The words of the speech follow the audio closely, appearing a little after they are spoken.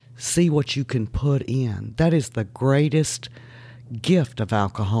See what you can put in. That is the greatest gift of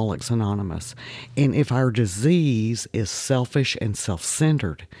Alcoholics Anonymous. And if our disease is selfish and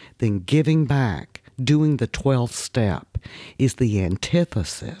self-centered, then giving back, doing the 12th step, is the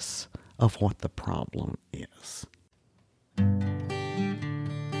antithesis of what the problem is.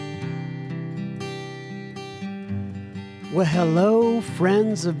 Well, hello,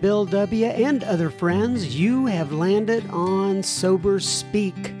 friends of Bill W. and other friends. You have landed on Sober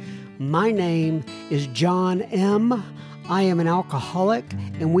Speak. My name is John M. I am an alcoholic,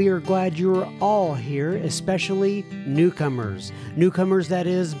 and we are glad you are all here, especially newcomers. Newcomers, that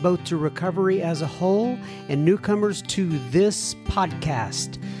is, both to recovery as a whole and newcomers to this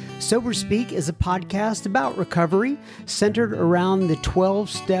podcast. Sober Speak is a podcast about recovery centered around the 12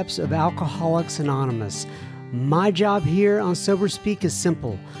 steps of Alcoholics Anonymous. My job here on Sober Speak is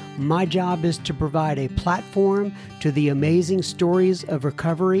simple. My job is to provide a platform to the amazing stories of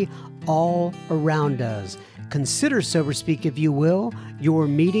recovery all around us. Consider Sober Speak, if you will, your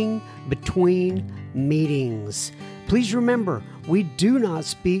meeting between meetings. Please remember, we do not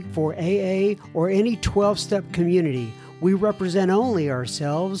speak for AA or any 12-step community. We represent only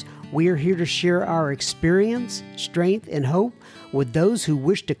ourselves. We are here to share our experience, strength, and hope with those who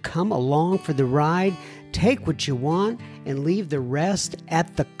wish to come along for the ride. Take what you want and leave the rest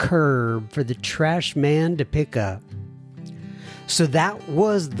at the curb for the trash man to pick up. So that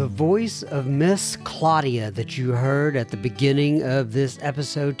was the voice of Miss Claudia that you heard at the beginning of this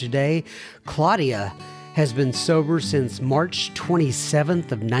episode today. Claudia has been sober since March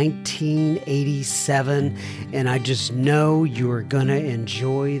 27th of 1987, and I just know you are going to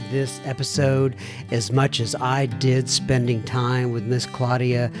enjoy this episode as much as I did spending time with Miss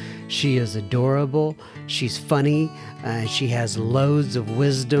Claudia. She is adorable, she's funny, she has loads of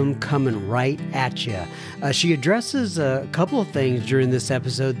wisdom coming right at you. She addresses a couple of things during this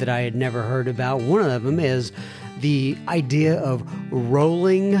episode that I had never heard about. One of them is the idea of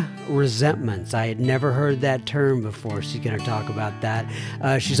rolling resentments. I had never heard that term before. She's going to talk about that.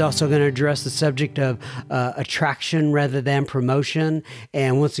 She's also going to address the subject of attraction rather than promotion.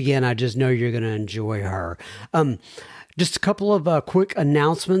 And once again, I just know you're going to enjoy her. Just a couple of quick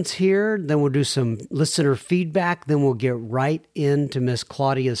announcements here. Then we'll do some listener feedback. Then we'll get right into Miss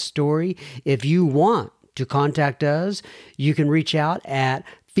Claudia's story. If you want to contact us, you can reach out at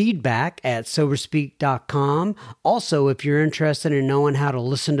feedback@soberspeak.com. Also, if you're interested in knowing how to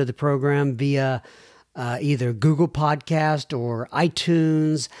listen to the program via either Google Podcast or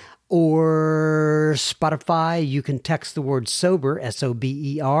iTunes or Spotify, you can text the word sober,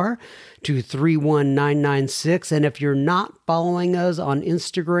 S-O-B-E-R, to 31996. And if you're not following us on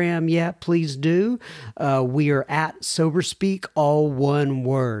Instagram yet, please do. We are at SoberSpeak, all one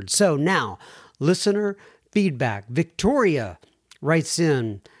word. So now, listener feedback. Victoria writes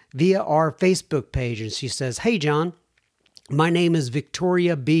in via our Facebook page, and she says, "Hey, John, my name is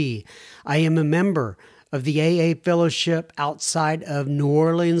Victoria B. I am a member of the AA Fellowship outside of New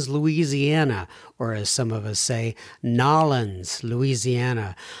Orleans, Louisiana, or as some of us say, Nolans,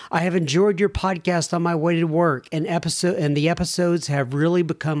 Louisiana. I have enjoyed your podcast on my way to work, and the episodes have really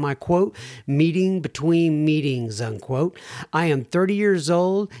become my, quote, meeting between meetings, unquote. I am 30 years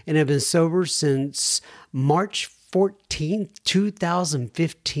old and have been sober since March 14th,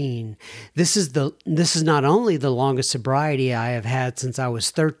 2015. This is not only the longest sobriety I have had since I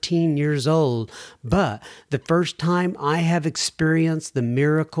was 13 years old, but the first time I have experienced the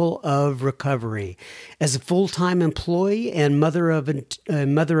miracle of recovery. As a full-time employee and mother of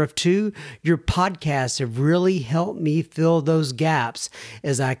two, your podcasts have really helped me fill those gaps,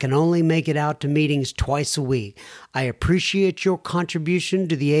 as I can only make it out to meetings twice a week. I appreciate your contribution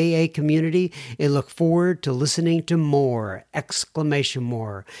to the AA community and look forward to listening to more! Exclamation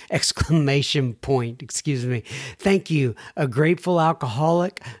point, excuse me. Thank you, a grateful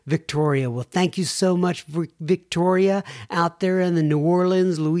alcoholic, Victoria. Well, thank you so much, Victoria, out there in the New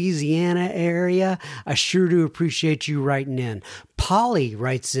Orleans, Louisiana area. I sure do appreciate you writing in. Polly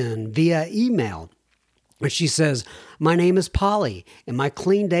writes in via email. And she says, "My name is Polly, and my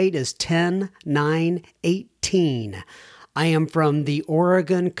clean date is 10/9/18. I am from the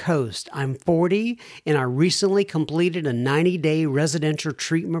Oregon coast. I'm 40, and I recently completed a 90-day residential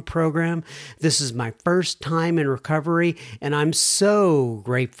treatment program. This is my first time in recovery, and I'm so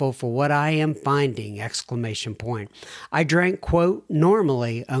grateful for what I am finding! Exclamation point. I drank, quote,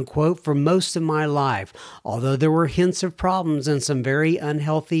 normally, unquote, for most of my life, although there were hints of problems and some very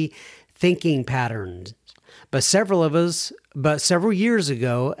unhealthy thinking patterns. But several years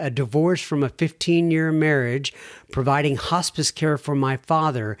ago, a divorce from a 15-year marriage, providing hospice care for my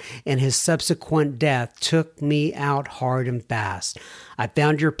father, and his subsequent death took me out hard and fast. I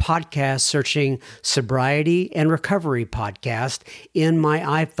found your podcast searching Sobriety and Recovery Podcast in my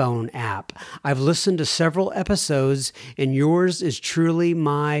iPhone app. I've listened to several episodes, and yours is truly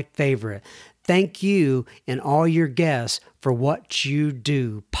my favorite. Thank you and all your guests for what you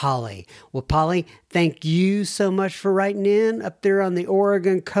do, Polly. Well, Polly, thank you so much for writing in up there on the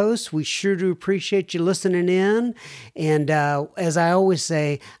Oregon coast. We sure do appreciate you listening in. And as I always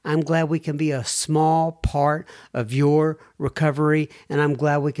say, I'm glad we can be a small part of your recovery, and I'm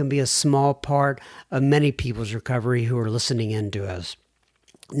glad we can be a small part of many people's recovery who are listening in to us.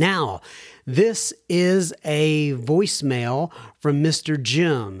 Now, this is a voicemail from Mr.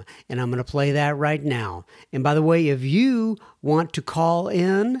 Jim, and I'm going to play that right now. And by the way, if you want to call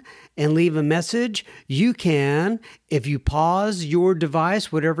in and leave a message, you can. If you pause your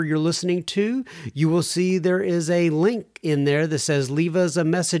device, whatever you're listening to, you will see there is a link in there that says leave us a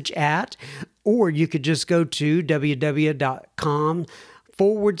message at, or you could just go to www.com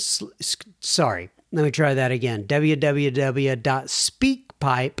Let me try that again.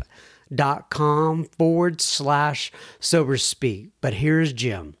 www.speakpipe.com/soberspeak. But here's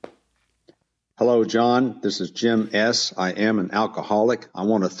Jim. Hello, John. This is Jim S. I am an alcoholic. I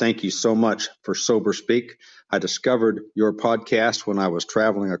want to thank you so much for Sober Speak. I discovered your podcast when I was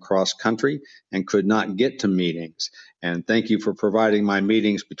traveling across country and could not get to meetings. And thank you for providing my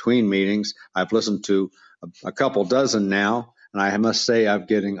meetings between meetings. I've listened to a couple dozen now, and I must say I'm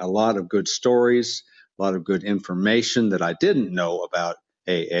getting a lot of good stories, a lot of good information that I didn't know about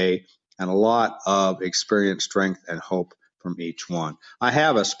AA, and a lot of experience, strength, and hope from each one. I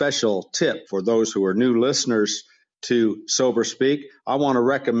have a special tip for those who are new listeners to Sober Speak. I want to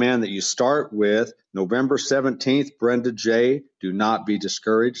recommend that you start with November 17th, Brenda J. Do not be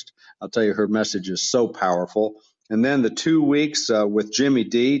discouraged. I'll tell you, her message is so powerful. And then the 2 weeks with Jimmy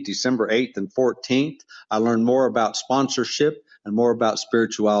D, December 8th and 14th, I learned more about sponsorship and more about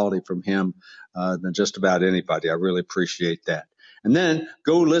spirituality from him than just about anybody. I really appreciate that. And then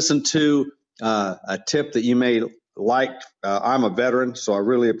go listen to a tip that you may like. I'm a veteran, so I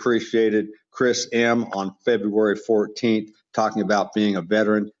really appreciated Chris M. on February 14th talking about being a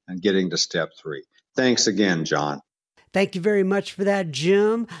veteran and getting to step 3. Thanks again, John. Thank you very much for that,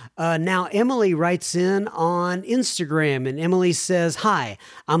 Jim. Now, Emily writes in on Instagram, and Emily says, "Hi,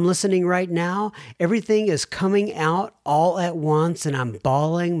 I'm listening right now. Everything is coming out all at once, and I'm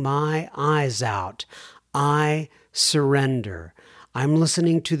bawling my eyes out. I surrender. I'm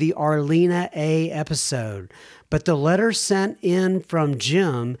listening to the Arlena A episode, but the letter sent in from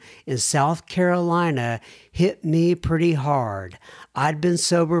Jim in South Carolina hit me pretty hard. I'd been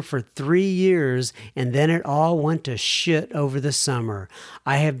sober for 3 years, and then it all went to shit over the summer.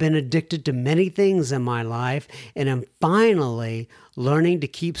 I have been addicted to many things in my life, and am finally learning to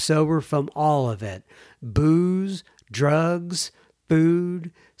keep sober from all of it. Booze, drugs,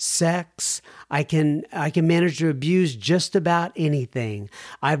 food, sex. I can manage to abuse just about anything.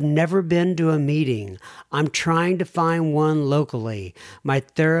 I've never been to a meeting. I'm trying to find one locally. My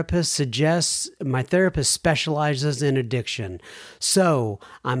therapist specializes in addiction. So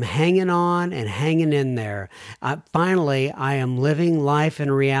I'm hanging on and hanging in there. Finally, I am living life in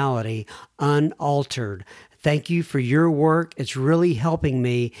reality unaltered. Thank you for your work. It's really helping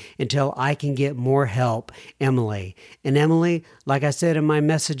me until I can get more help, Emily." And Emily, like I said in my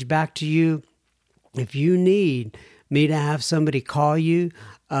message back to you, if you need me to have somebody call you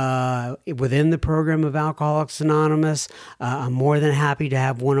within the program of Alcoholics Anonymous, I'm more than happy to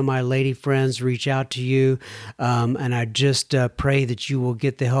have one of my lady friends reach out to you. And I just pray that you will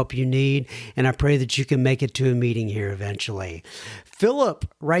get the help you need. And I pray that you can make it to a meeting here eventually. Philip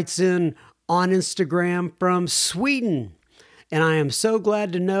writes in on Instagram from Sweden. And I am so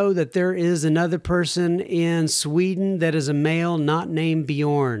glad to know that there is another person in Sweden that is a male not named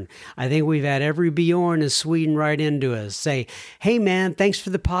Bjorn. I think we've had every Bjorn in Sweden write into us. Say, "Hey man, thanks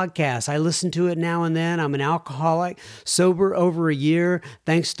for the podcast. I listen to it now and then. I'm an alcoholic, sober over a year.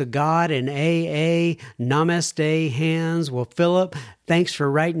 Thanks to God and AA. Namaste hands." Well, Philip, thanks for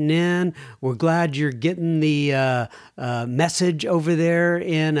writing in. We're glad you're getting the message over there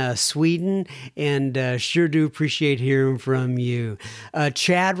in Sweden, and sure do appreciate hearing from you.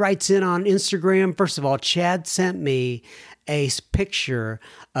 Chad writes in on Instagram. First of all, Chad sent me picture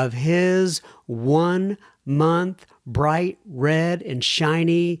of his 1 month bright red and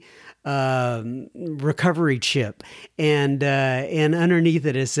shiny recovery chip, and underneath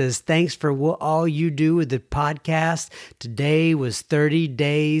it says, "Thanks for all you do with the podcast. Today was 30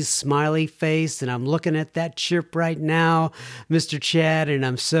 days, smiley face." And I'm looking at that chip right now, Mr. Chad, and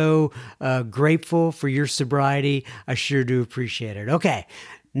I'm so grateful for your sobriety. I sure do appreciate it. Okay,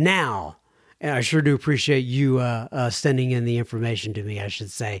 now. And I sure do appreciate you sending in the information to me, I should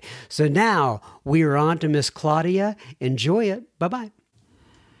say. So now we are on to Miss Claudia. Enjoy it. Bye-bye.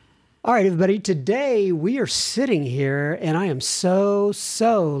 All right, everybody. Today we are sitting here, and I am so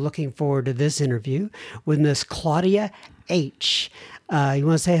looking forward to this interview with Miss Claudia H. You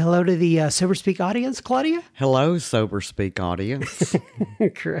want to say hello to the Sober Speak audience, Claudia? Hello, Sober Speak audience.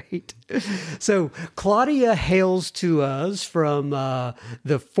 Great. So Claudia hails to us from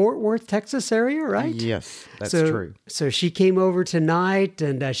the Fort Worth, Texas area, right? Yes, that's true. So she came over tonight,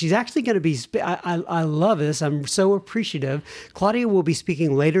 and she's actually going to be, I love this. I'm so appreciative. Claudia will be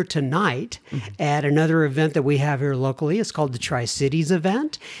speaking later tonight at another event that we have here locally. It's called the Tri-Cities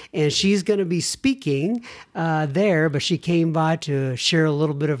event, and she's going to be speaking there, but she came by to share a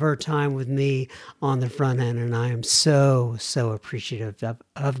little bit of her time with me on the front end, and I am so appreciative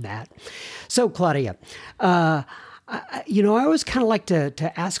of that. So, Claudia, I always kind of like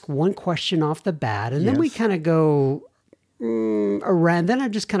to ask one question off the bat, and then we kind of go around. Then I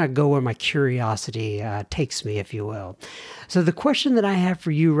just kind of go where my curiosity takes me, if you will. So the question that I have for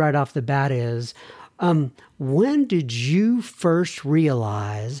you right off the bat is, when did you first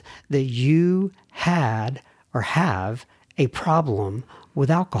realize that you had or have a problem with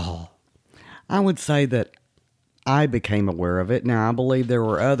alcohol? I would say that I became aware of it. Now, I believe there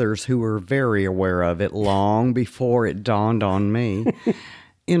were others who were very aware of it long before it dawned on me.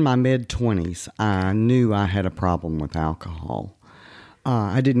 In my mid-20s, I knew I had a problem with alcohol.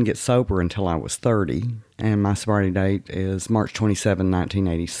 I didn't get sober until I was 30, and my sobriety date is March 27,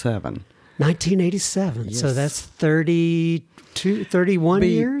 1987. 1987. Yes. So that's 31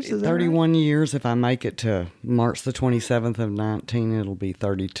 years? Is that 31 years. If I make it to March the 27th of 19, it'll be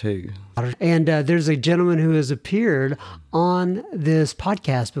 32. And there's a gentleman who has appeared on this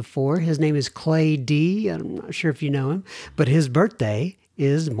podcast before. His name is Clay D. I'm not sure if you know him, but his birthday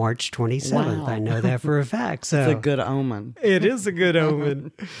is March 27th. Wow. I know that for a fact. So It's a good omen. It is a good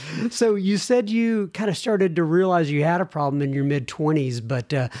omen. So you said you kind of started to realize you had a problem in your mid-20s,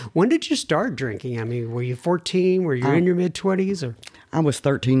 but when did you start drinking? I mean, were you 14? Were you in your mid-20s? Or I was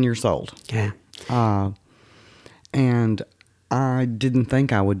 13 years old. Yeah. And I didn't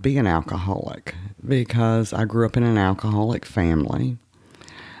think I would be an alcoholic because I grew up in an alcoholic family.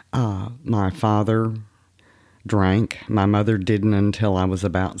 My father drank. My mother didn't until I was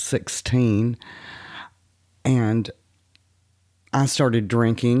about 16. And I started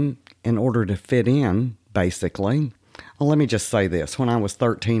drinking in order to fit in, basically. Well, let me just say this. When I was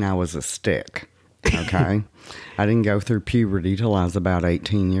 13, I was a stick, okay? I didn't go through puberty till I was about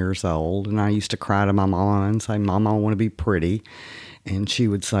 18 years old. And I used to cry to my mama and say, "Mama, I want to be pretty." And she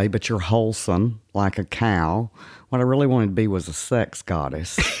would say, "But you're wholesome, like a cow." What I really wanted to be was a sex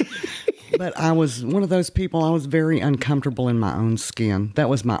goddess. But I was one of those people, I was very uncomfortable in my own skin. That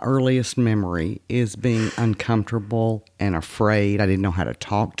was my earliest memory, is being uncomfortable and afraid. I didn't know how to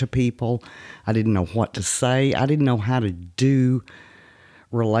talk to people. I didn't know what to say. I didn't know how to do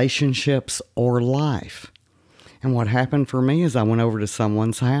relationships or life. And what happened for me is I went over to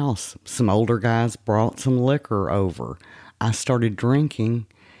someone's house. Some older guys brought some liquor over. I started drinking,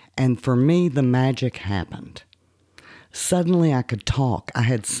 and for me, the magic happened. Suddenly I could talk. I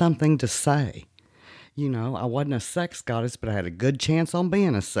had something to say. You know, I wasn't a sex goddess, but I had a good chance on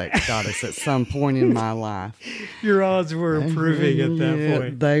being a sex goddess at some point in my life. Your odds were improving at that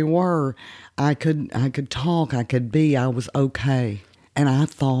point. They were. I could talk. I was okay. And I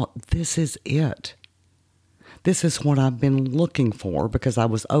thought, this is it. This is what I've been looking for, because I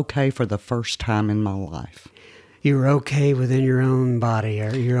was okay for the first time in my life. You were okay within your own body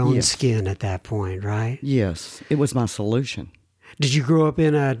or your own skin at that point, right? Yes, it was my solution. Did you grow up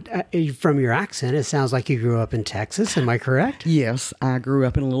from your accent, it sounds like you grew up in Texas, am I correct? Yes, I grew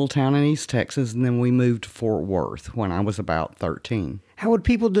up in a little town in East Texas, and then we moved to Fort Worth when I was about 13. How would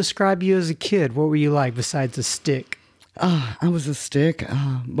people describe you as a kid? What were you like besides a stick? I was a stick.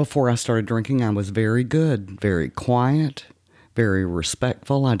 Before I started drinking, I was very good, very quiet, very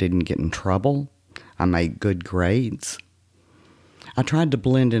respectful. I didn't get in trouble. I made good grades. I tried to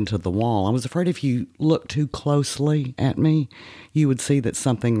blend into the wall. I was afraid if you looked too closely at me, you would see that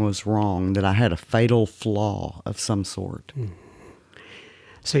something was wrong, that I had a fatal flaw of some sort.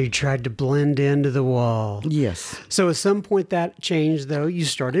 So you tried to blend into the wall. Yes. So at some point that changed, though. You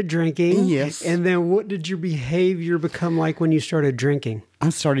started drinking. Yes. And then what did your behavior become like when you started drinking? I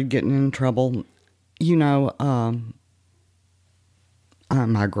started getting in trouble.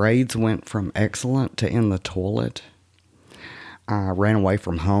 My grades went from excellent to in the toilet. I ran away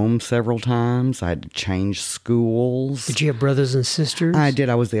from home several times. I had to change schools. Did you have brothers and sisters? I did.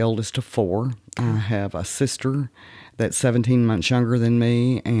 I was the oldest of four. I have a sister that's 17 months younger than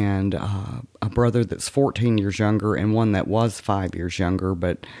me, and a brother that's 14 years younger, and one that was 5 years younger,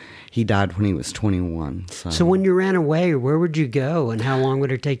 but he died when he was 21. So when you ran away, where would you go, and how long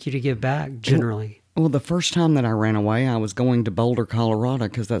would it take you to get back, generally? Well, the first time that I ran away, I was going to Boulder, Colorado,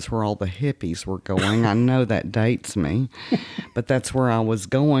 because that's where all the hippies were going. I know that dates me, but that's where I was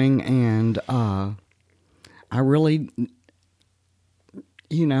going, and I really,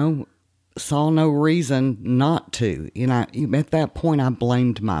 saw no reason not to. At that point, I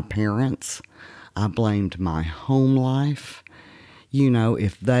blamed my parents. I blamed my home life.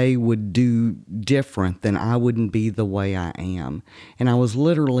 If they would do different, then I wouldn't be the way I am. And I was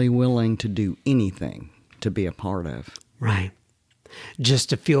literally willing to do anything to be a part of. Right. Just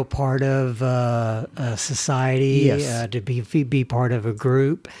to feel part of a society, Yes. To be part of a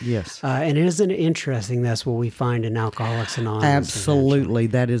group. Yes. And isn't it interesting? That's what we find in Alcoholics Anonymous. Absolutely.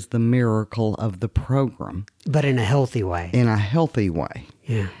 That is the miracle of the program. But in a healthy way. In a healthy way.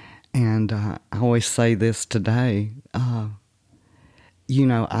 Yeah. And I always say this today, I'm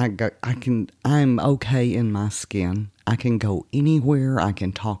okay in my skin. I can go anywhere. I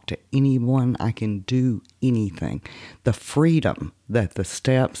can talk to anyone. I can do anything. The freedom that the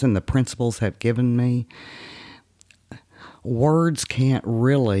steps and the principles have given me, words can't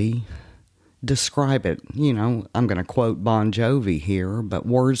really describe it. I'm going to quote Bon Jovi here, but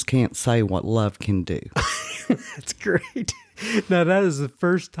words can't say what love can do. That's great. Now, that is the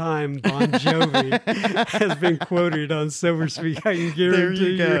first time Bon Jovi has been quoted on Sober Speak. I can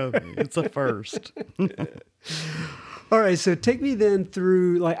guarantee There you go. It's a first. All right, so take me then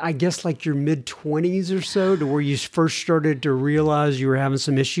through, your mid-20s or so, to where you first started to realize you were having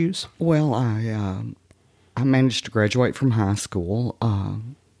some issues. Well, I managed to graduate from high school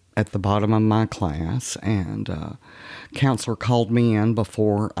at the bottom of my class, and a counselor called me in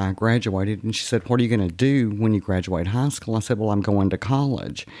before I graduated, and she said, "What are you going to do when you graduate high school?" I said, "Well, I'm going to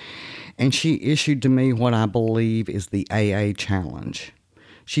college." And she issued to me what I believe is the AA challenge.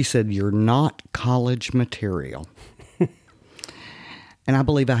 She said, "You're not college material." And I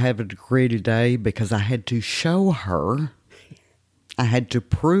believe I have a degree today because I had to show her, I had to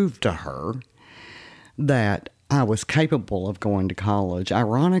prove to her that I was capable of going to college.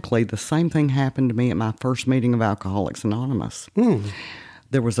 Ironically, the same thing happened to me at my first meeting of Alcoholics Anonymous.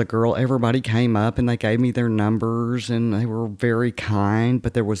 There was a girl, everybody came up and they gave me their numbers and they were very kind.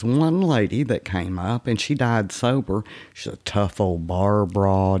 But there was one lady that came up and she died sober. She's a tough old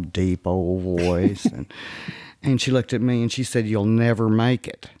Barbara, deep old voice. And she looked at me and she said, "You'll never make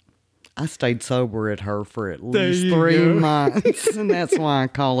it." I stayed sober at her for at least 3 months, and that's why I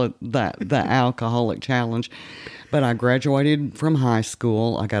call it the alcoholic challenge. But I graduated from high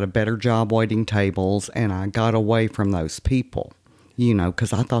school. I got a better job waiting tables, and I got away from those people,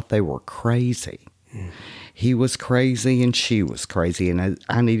 because I thought they were crazy. He was crazy and she was crazy, and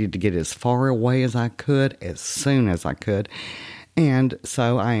I needed to get as far away as I could, as soon as I could. And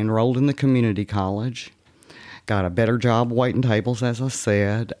so I enrolled in the community college. Got a better job waiting tables, as I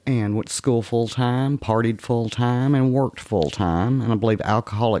said, and went to school full-time, partied full-time, and worked full-time. And I believe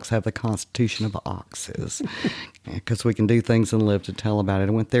alcoholics have the constitution of oxes because we can do things and live to tell about it.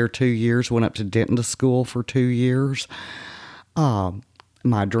 I went there 2 years, went up to Denton to school for 2 years.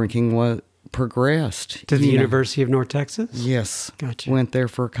 My drinking progressed. To the University of North Texas? Yes. Gotcha. Went there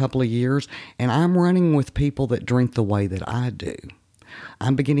for a couple of years, and I'm running with people that drink the way that I do.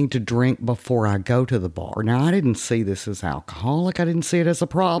 I'm beginning to drink before I go to the bar. Now, I didn't see this as alcoholic. I didn't see it as a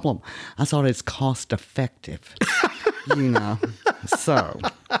problem. I thought it's cost effective, So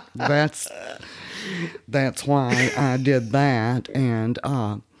that's why I did that. And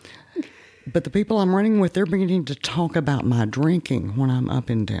but the people I'm running with, they're beginning to talk about my drinking when I'm up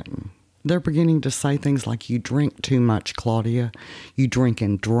in Denton. They're beginning to say things like, "You drink too much, Claudia. You drink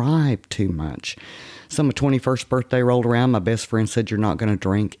and drive too much." So my 21st birthday rolled around. My best friend said, "You're not going to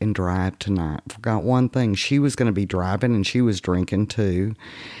drink and drive tonight." Forgot one thing. She was going to be driving and she was drinking too.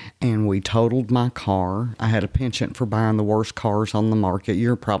 And we totaled my car. I had a penchant for buying the worst cars on the market.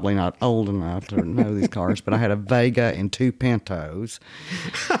 You're probably not old enough to know these cars, but I had a Vega and 2 Pintos.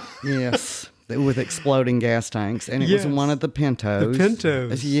 Yes. with exploding gas tanks, and it was one of the Pintos. The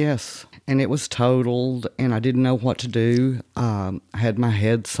Pintos. Yes. And it was totaled, and I didn't know what to do. I had my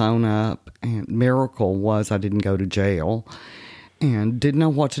head sewn up, and miracle was I didn't go to jail, and didn't know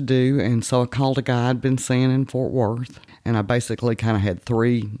what to do. And so I called a guy I'd been seeing in Fort Worth, and I basically kind of had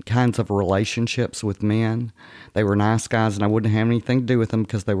 3 kinds of relationships with men. They were nice guys, and I wouldn't have anything to do with them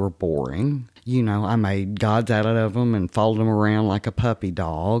because they were boring. You know, I made gods out of them and followed them around like a puppy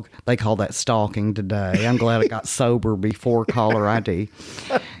dog. They call that stalking today. I'm glad I got sober before caller ID.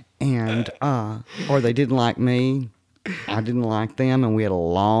 And, or they didn't like me. I didn't like them, and we had a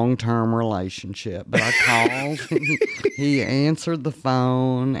long-term relationship. But I called, he answered the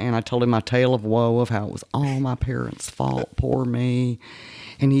phone, and I told him my tale of woe of how it was all my parents' fault, poor me.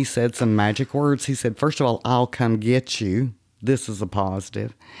 And he said some magic words. He said, first of all, I'll come get you. This is a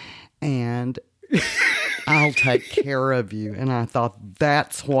positive. And I'll take care of you. And I thought,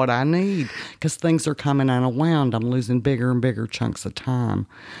 that's what I need, because things are coming unwound. I'm losing bigger and bigger chunks of time.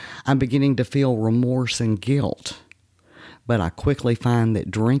 I'm beginning to feel remorse and guilt. But I quickly find that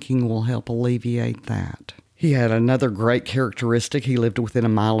drinking will help alleviate that. He had another great characteristic. He lived within a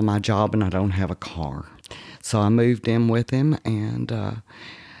mile of my job, and I don't have a car. So I moved in with him, and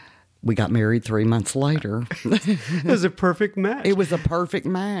we got married 3 months later. It was a perfect match. It was a perfect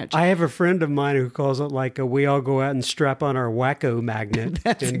match. I have a friend of mine who calls it like we all go out and strap on our wacko magnet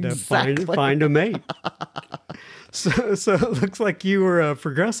and exactly. find a mate. So it looks like you were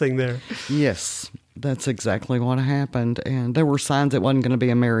progressing there. Yes, that's exactly what happened. And there were signs it wasn't going to be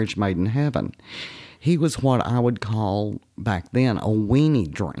a marriage made in heaven. He was what I would call back then a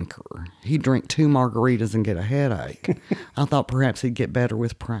weenie drinker. He'd drink 2 margaritas and get a headache. I thought perhaps he'd get better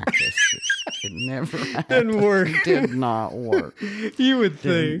with practice. It never happened. Didn't work. It did not work. You would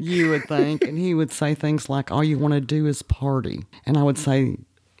think. You would think. And he would say things like, all you want to do is party. And I would say,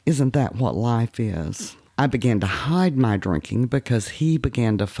 isn't that what life is? I began to hide my drinking because he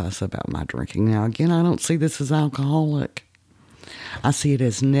began to fuss about my drinking. Now, again, I don't see this as alcoholic. I see it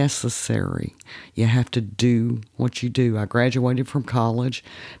as necessary. You have to do what you do. I graduated from college,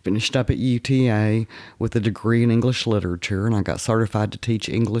 finished up at UTA with a degree in English literature, and I got certified to teach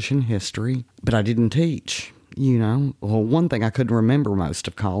English and history, but I didn't teach. You know, well, one thing I couldn't remember most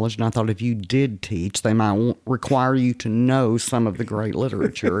of college, and I thought if you did teach, they might require you to know some of the great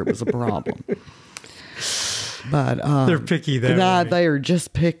literature. It was a problem. But they're picky that way. They are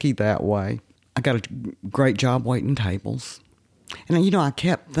just picky that way. I got a great job waiting tables. And, you know, I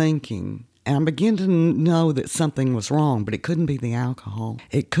kept thinking, and I began to know that something was wrong, but it couldn't be the alcohol.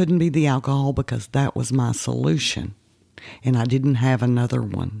 It couldn't be the alcohol because that was my solution, and I didn't have another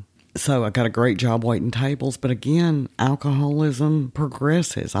one. So I got a great job waiting tables, but again, alcoholism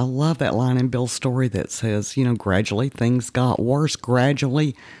progresses. I love that line in Bill's story that says, you know, gradually things got worse.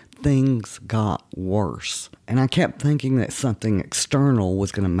 Gradually things got worse. And I kept thinking that something external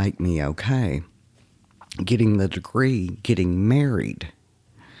was going to make me okay. Getting the degree, getting married,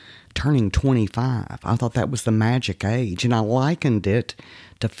 turning 25. I thought that was the magic age, and I likened it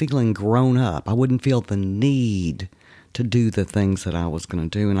to feeling grown up. I wouldn't feel the need to do the things that I was going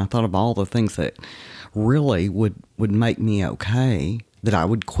to do, and I thought of all the things that really would make me okay, that I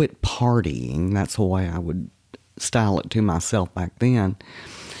would quit partying. That's the way I would style it to myself back then,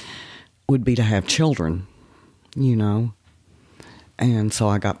 would be to have children, you know. And so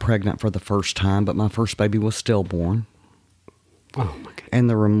I got pregnant for the first time, but my first baby was stillborn. Oh, my God. And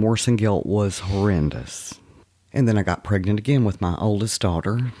the remorse and guilt was horrendous. And then I got pregnant again with my oldest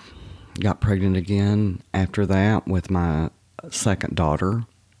daughter. Got pregnant again after that with my second daughter.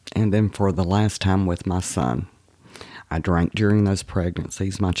 And then for the last time with my son. I drank during those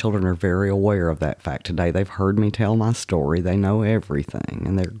pregnancies. My children are very aware of that fact today. They've heard me tell my story. They know everything,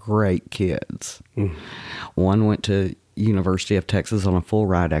 and they're great kids. One went to University of Texas on a full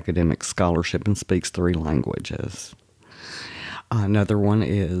ride academic scholarship and speaks 3 languages. Another one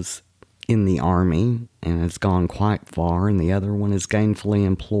is in the Army and has gone quite far, and the other one is gainfully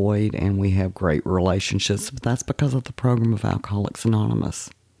employed, and we have great relationships, but that's because of the program of Alcoholics Anonymous.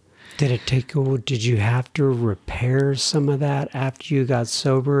 Did you have to repair some of that after you got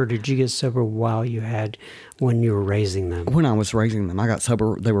sober, or did you get sober when you were raising them? When I was raising them, I got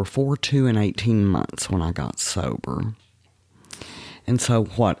sober. They were 4, 2, and 18 months when I got sober. And so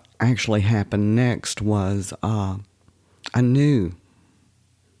what actually happened next was I knew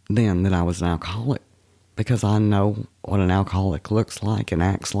then that I was an alcoholic because I know what an alcoholic looks like and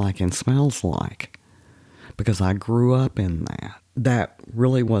acts like and smells like because I grew up in that. That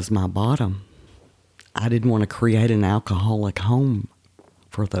really was my bottom. I didn't want to create an alcoholic home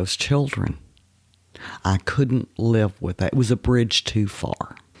for those children. I couldn't live with that. It was a bridge too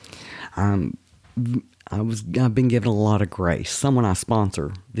far. I've been given a lot of grace. Someone I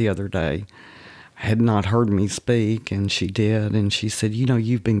sponsor the other day had not heard me speak, and she did, and she said,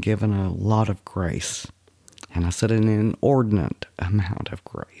 you've been given a lot of grace. And I said, an inordinate amount of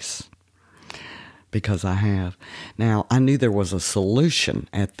grace, because I have. Now, I knew there was a solution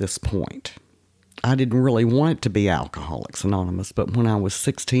at this point. I didn't really want it to be Alcoholics Anonymous, but when I was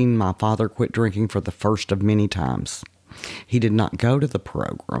 16, my father quit drinking for the first of many times. He did not go to the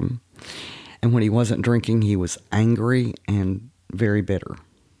program, and when he wasn't drinking, he was angry and very bitter.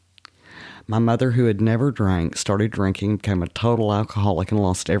 My mother, who had never drank, started drinking, became a total alcoholic, and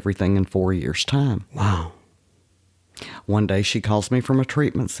lost everything in 4 years' time. Wow. One day she calls me from a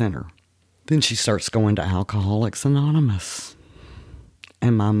treatment center. Then she starts going to Alcoholics Anonymous.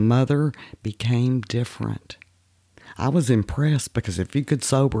 And my mother became different. I was impressed, because if you could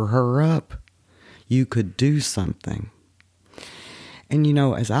sober her up, you could do something. And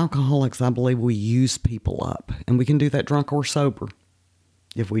as alcoholics, I believe we use people up. And we can do that drunk or sober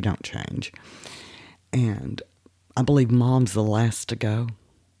if we don't change. And I believe Mom's the last to go.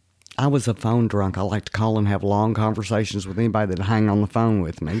 I was a phone drunk. I like to call and have long conversations with anybody that'd hang on the phone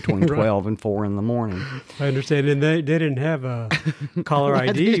with me between 12 and 4 in the morning. I understand. And they didn't have a caller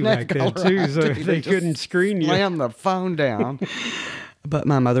ID back then, too, so they couldn't screen you. Slam the phone down. But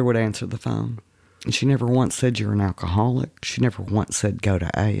my mother would answer the phone. And she never once said you're an alcoholic. She never once said go to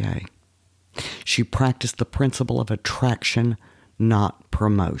AA. She practiced the principle of attraction, not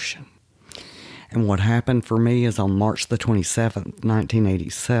promotion. And what happened for me is on March the 27th,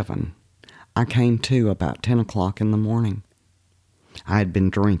 1987, I came to about 10 o'clock in the morning. I had been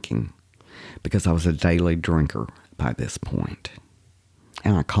drinking because I was a daily drinker by this point.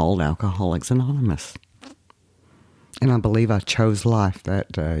 And I called Alcoholics Anonymous. And I believe I chose life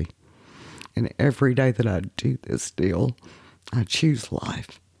that day. And every day that I do this deal, I choose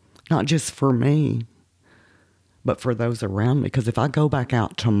life. Not just for me, but for those around me. Because if I go back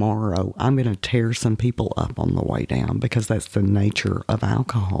out tomorrow, I'm going to tear some people up on the way down, because that's the nature of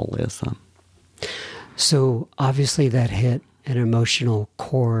alcoholism. So obviously that hit an emotional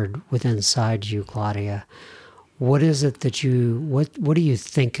chord within inside you, Claudia. What is it that what are you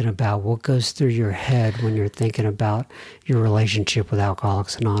thinking about? What goes through your head when you're thinking about your relationship with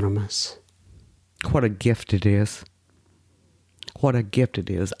Alcoholics Anonymous? What a gift it is. What a gift it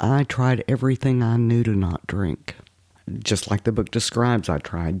is. I tried everything I knew to not drink. Just like the book describes, I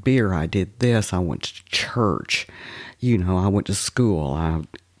tried beer, I did this, I went to church, I went to school,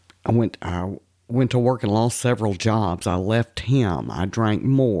 I went to work and lost several jobs, I left him, I drank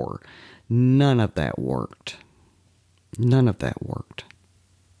more. None of that worked. None of that worked.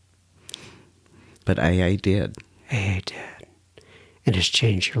 But AA did. AA did. And it's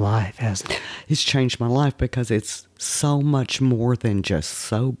changed your life, hasn't it? It's changed my life, because it's so much more than just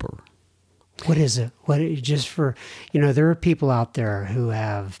sober. What is it? Just for, there are people out there who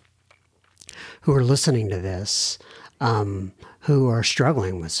are listening to this, who are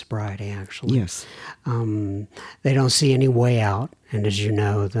struggling with sobriety, actually. Yes. They don't see any way out. And as you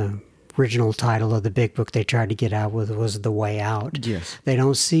know, the original title of the big book they tried to get out with was The Way Out. Yes. They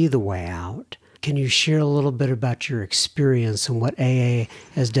don't see the way out. Can you share a little bit about your experience and what AA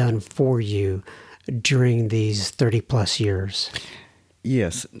has done for you during these 30-plus years?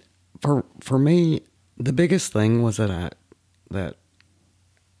 Yes. For me, the biggest thing was that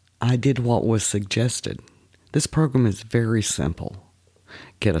I did what was suggested. This program is very simple.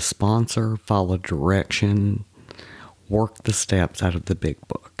 Get a sponsor, follow direction, work the steps out of the big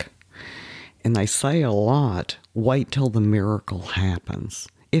book. And they say a lot, wait till the miracle happens.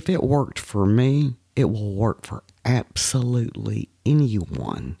 If it worked for me, it will work for absolutely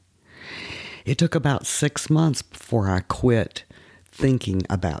anyone. It took about 6 months before I quit thinking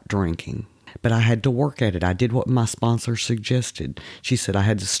about drinking. But I had to work at it. I did what my sponsor suggested. She said I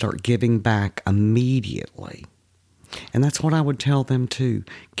had to start giving back immediately. And that's what I would tell them too.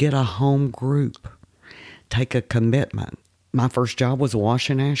 Get a home group. Take a commitment. My first job was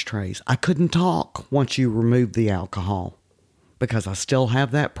washing ashtrays. I couldn't talk once you removed the alcohol, because I still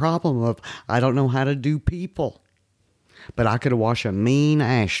have that problem of I don't know how to do people. But I could wash a mean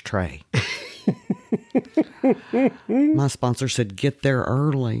ashtray. My sponsor said, get there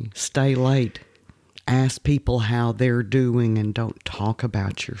early, stay late, ask people how they're doing, and don't talk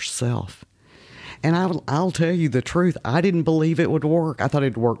about yourself. And I'll tell you the truth, I didn't believe it would work. I thought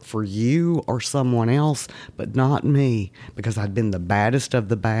it'd work for you or someone else, but not me, because I'd been the baddest of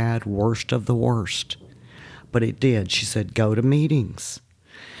the bad, worst of the worst. But it did. She said, go to meetings,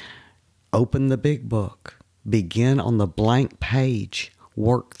 open the big book, begin on the blank page,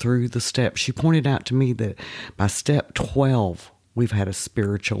 work through the steps. She pointed out to me that by step 12, we've had a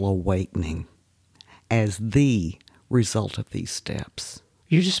spiritual awakening as the result of these steps.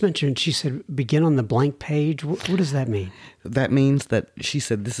 You just mentioned, she said, begin on the blank page. What does that mean? That means that she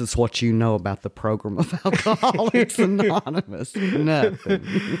said, this is what you know about the program of Alcoholics Anonymous. Nothing.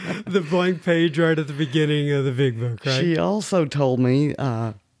 The blank page right at the beginning of the big book, right? She also told me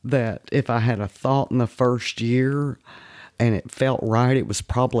that if I had a thought in the first year and it felt right, it was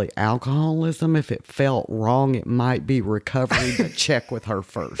probably alcoholism. If it felt wrong, it might be recovery, but check with her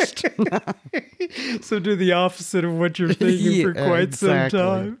first. So do the opposite of what you're thinking for quite some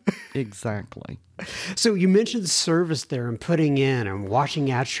time. Exactly. So you mentioned service there and putting in and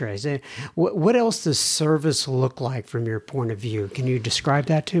washing ashtrays. What else does service look like from your point of view? Can you describe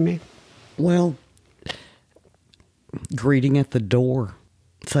that to me? Well, greeting at the door,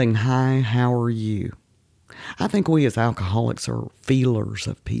 saying, hi, how are you? I think we as alcoholics are feelers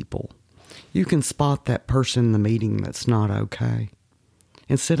of people. You can spot that person in the meeting that's not okay.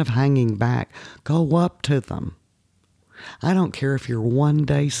 Instead of hanging back, go up to them. I don't care if you're one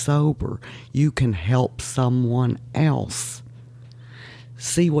day sober, you can help someone else.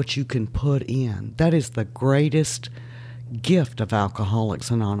 See what you can put in. That is the greatest gift of Alcoholics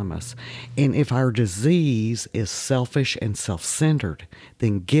Anonymous. And if our disease is selfish and self-centered,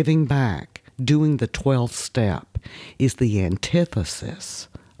 then giving back, doing the 12th step, is the antithesis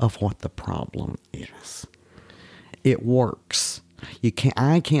of what the problem is. It works.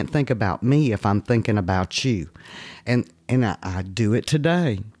 I can't think about me if I'm thinking about you. And I do it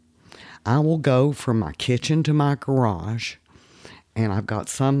today. I will go from my kitchen to my garage, and I've got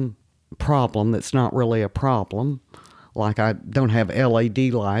some problem that's not really a problem. Like I don't have LED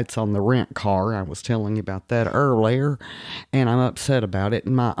lights on the rent car. I was telling you about that earlier, and I'm upset about it.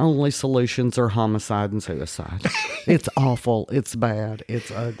 And my only solutions are homicide and suicide. It's awful. It's bad.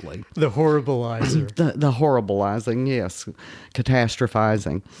 It's ugly. The horribilizer. The horribilizing, yes.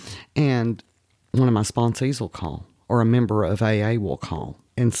 Catastrophizing. And one of my sponsees will call, or a member of AA will call.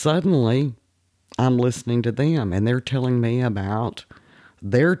 And suddenly I'm listening to them, and they're telling me about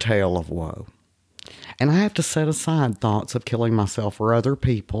their tale of woe. And I have to set aside thoughts of killing myself or other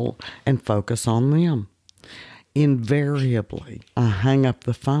people and focus on them. Invariably, I hang up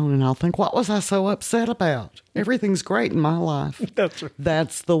the phone and I'll think, what was I so upset about? Everything's great in my life. That's right.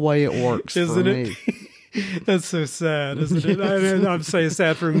 That's the way it works, Isn't for it? me. That's so sad, isn't it? I'm saying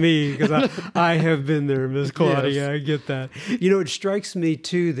sad for me because I have been there, Miss Claudia. Yes. I get that. You know, it strikes me,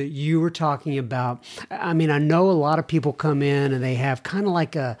 too, that you were talking about, I mean, I know a lot of people come in and they have kind of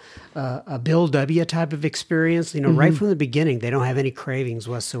like a Bill W. type of experience. You know, right from the beginning, they don't have any cravings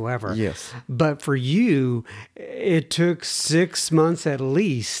whatsoever. Yes. But for you, it took 6 months at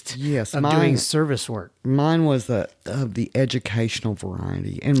least of doing service work. Mine was of the educational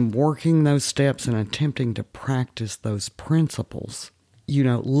variety and working those steps and attempting to practice those principles. You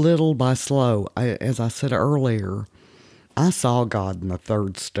know, little by slow. As I said earlier, I saw God in the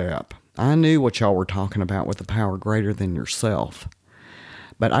 3rd step. I knew what y'all were talking about with the power greater than yourself.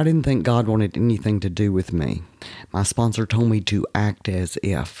 But I didn't think God wanted anything to do with me. My sponsor told me to act as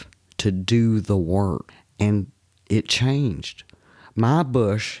if, to do the work. And it changed. My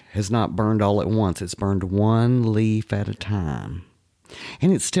bush has not burned all at once. It's burned one leaf at a time.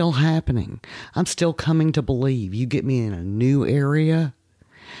 And it's still happening. I'm still coming to believe. You get me in a new area,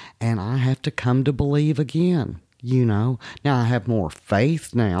 and I have to come to believe again, you know. Now, I have more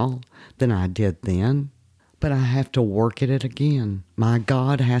faith now than I did then, but I have to work at it again. My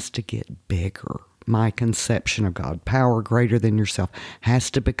God has to get bigger. My conception of God, power greater than yourself,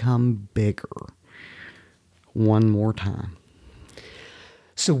 has to become bigger. One more time.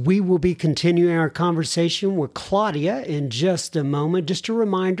 So we will be continuing our conversation with Claudia in just a moment. Just a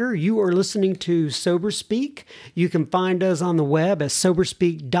reminder, you are listening to Sober Speak. You can find us on the web at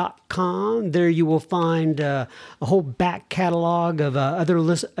soberspeak.com. There you will find a whole back catalog of other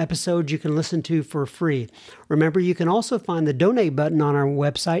episodes you can listen to for free. Remember, you can also find the donate button on our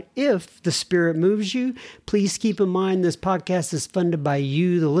website if the Spirit moves you. Please keep in mind this podcast is funded by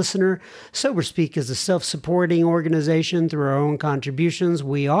you, the listener. Sober Speak is a self-supporting organization through our own contributions.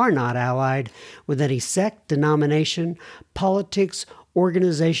 We are not allied with any sect, denomination, politics,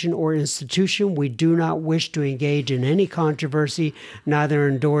 organization, or institution. We do not wish to engage in any controversy, neither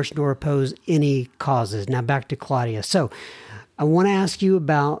endorse nor oppose any causes. Now back to Claudia. So I want to ask you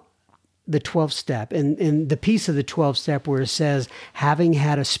about the 12th step and the piece of the 12th step where it says, having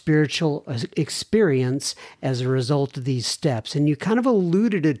had a spiritual experience as a result of these steps. And you kind of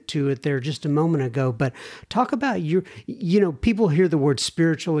alluded to it there just a moment ago, but talk about people hear the word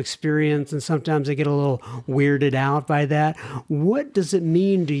spiritual experience and sometimes they get a little weirded out by that. What does it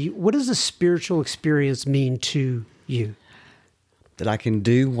mean to you? What does a spiritual experience mean to you? that I can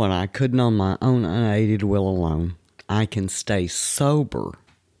do what I couldn't on my own unaided will alone. I can stay sober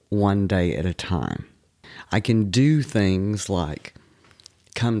one day at a time. I can do things like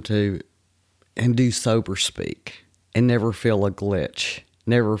come to and do sober speak and never feel a glitch,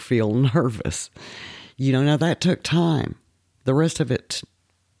 never feel nervous. Now that took time. The rest of it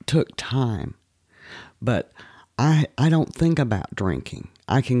took time. But I don't think about drinking.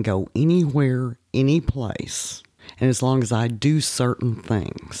 I can go anywhere, any place. And as long as I do certain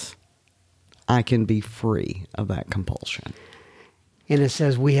things, I can be free of that compulsion. And it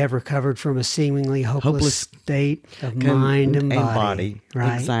says we have recovered from a seemingly hopeless state of mind and body.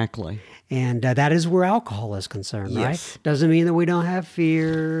 Right? Exactly. And that is where alcohol is concerned, Yes. right? Doesn't mean that we don't have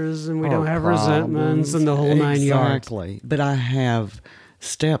fears and we don't have problems, resentments and the whole 9 yards. Exactly. But I have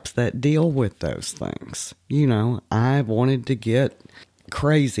steps that deal with those things. I wanted to get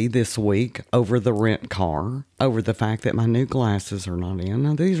crazy this week over the rent car, over the fact that my new glasses are not in.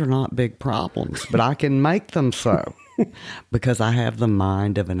 Now, these are not big problems, but I can make them so. Because I have the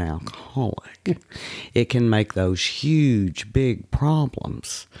mind of an alcoholic. It can make those huge, big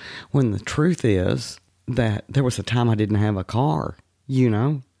problems. When the truth is that there was a time I didn't have a car,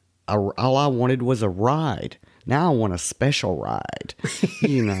 All I wanted was a ride. Now I want a special ride,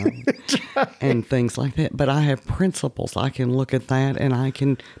 and things like that. But I have principles. I can look at that and I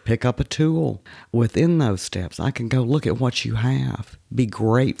can pick up a tool within those steps. I can go look at what you have. Be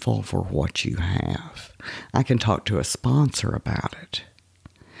grateful for what you have. I can talk to a sponsor about it.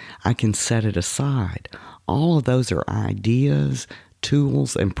 I can set it aside. All of those are ideas,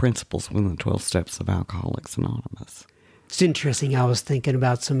 tools, and principles within the 12 steps of Alcoholics Anonymous. It's interesting. I was thinking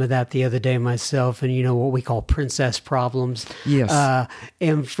about some of that the other day myself, and what we call princess problems. Yes.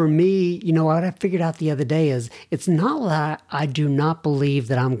 And for me, what I figured out the other day is it's not that I do not believe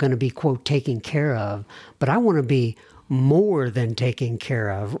that I'm going to be, quote, taken care of, but I want to be more than taken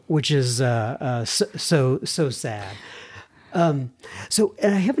care of, which is so sad. So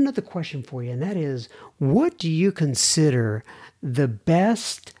and I have another question for you, and that is, what do you consider the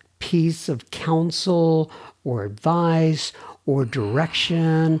best piece of counsel or advice or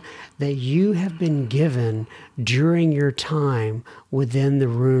direction that you have been given during your time within the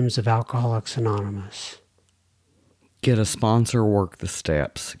rooms of Alcoholics Anonymous? Get a sponsor, work the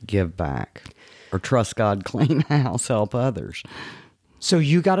steps, give back, or trust God, clean house, help others. So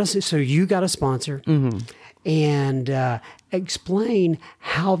you got a sponsor, Mm-hmm. and explain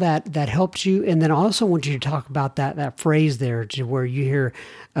how that helped you. And then I also want you to talk about that phrase there, to where you hear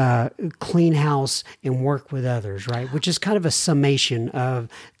clean house and work with others, right? Which is kind of a summation of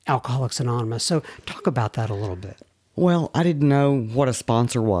Alcoholics Anonymous. So talk about that a little bit. Well, I didn't know what a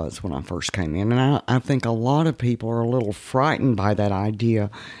sponsor was when I first came in. And I think a lot of people are a little frightened by that idea,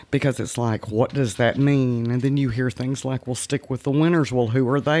 because it's like, what does that mean? And then you hear things like, well, stick with the winners. Well, who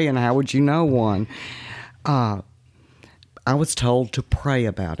are they and how would you know one? I was told to pray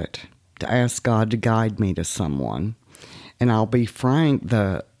about it, to ask God to guide me to someone. And I'll be frank,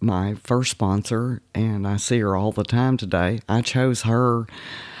 my first sponsor, and I see her all the time today, I chose her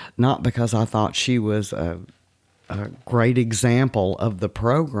not because I thought she was a great example of the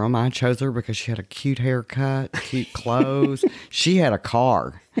program. I chose her because she had a cute haircut, cute clothes. She had a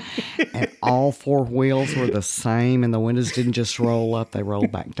car, and all four wheels were the same, and the windows didn't just roll up, they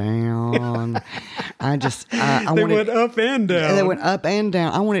rolled back down. I went up and down. They went up and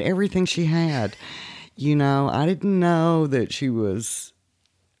down. I wanted everything she had. I didn't know that she was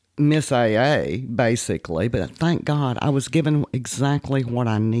Miss AA, basically, but thank God I was given exactly what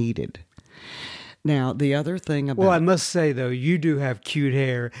I needed. Now, the other thing about... Well, I must say, though, you do have cute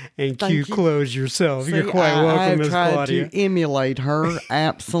hair and cute clothes yourself. See, you're quite welcome, Miss Claudia. I tried to emulate her,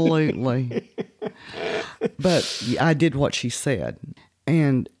 absolutely. But I did what she said.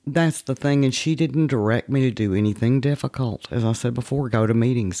 And that's the thing. And she didn't direct me to do anything difficult. As I said before, go to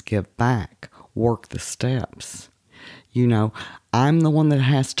meetings, give back, work the steps. I'm the one that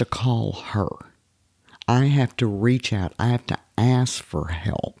has to call her. I have to reach out. I have to ask for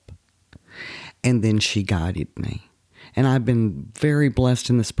help. And then she guided me. And I've been very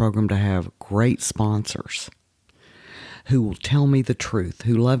blessed in this program to have great sponsors who will tell me the truth,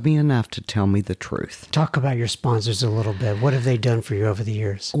 who love me enough to tell me the truth. Talk about your sponsors a little bit. What have they done for you over the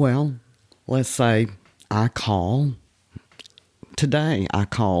years? Well, let's say I call. Today I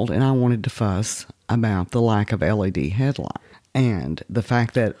called and I wanted to fuss about the lack of LED headlights. And the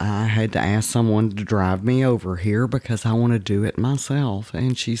fact that I had to ask someone to drive me over here because I want to do it myself.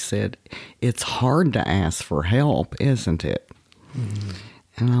 And she said, it's hard to ask for help, isn't it? Mm-hmm.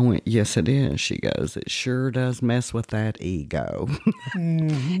 And I went, yes, it is. She goes, it sure does mess with that ego.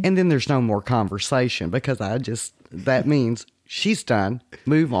 Mm-hmm. And then there's no more conversation because that means She's done.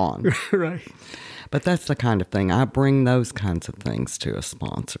 Move on. Right. But that's the kind of thing. I bring those kinds of things to a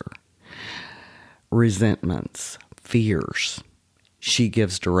sponsor. Resentments, fears. She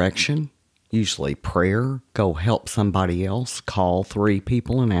gives direction, usually prayer. Go help somebody else. Call 3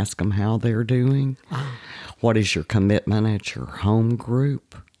 people and ask them how they're doing. What is your commitment at your home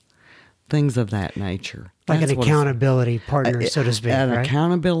group? Things of that nature. Like That's an accountability partner, so to speak, an right?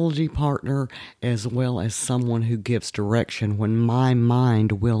 accountability partner, as well as someone who gives direction when my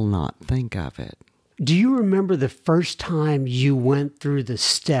mind will not think of it. Do you remember the first time you went through the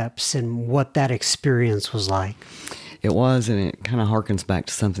steps and what that experience was like? It was, and it kind of harkens back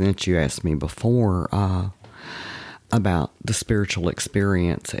to something that you asked me before about the spiritual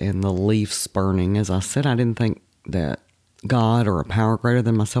experience and the leaves burning. As I said, I didn't think that God or a power greater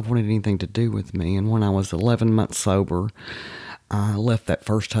than myself wanted anything to do with me. And when I was 11 months sober, I left that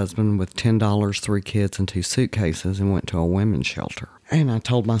first husband with $10, 3 kids, and 2 suitcases and went to a women's shelter. And I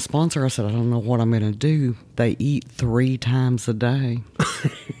told my sponsor, I said, I don't know what I'm going to do. They eat 3 times a day.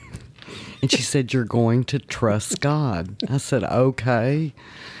 And she said, you're going to trust God. I said, okay.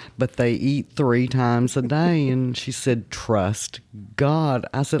 But they eat 3 times a day. And she said, trust God.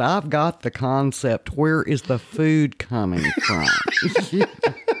 I said, I've got the concept. Where is the food coming from?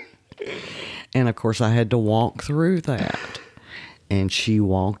 And of course, I had to walk through that. And she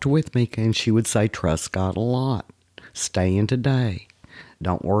walked with me, and she would say, trust God a lot. Stay in today.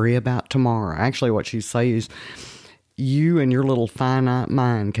 Don't worry about tomorrow. Actually, what she'd say is, you and your little finite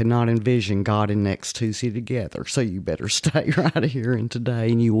mind cannot envision God and next Tuesday together, so you better stay right here and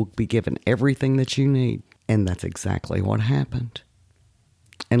today, and you will be given everything that you need. And that's exactly what happened.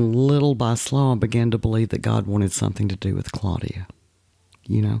 And little by slow, I began to believe that God wanted something to do with Claudia.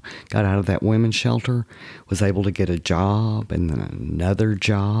 You know, got out of that women's shelter, was able to get a job, and then another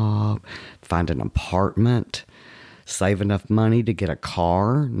job, find an apartment, save enough money to get a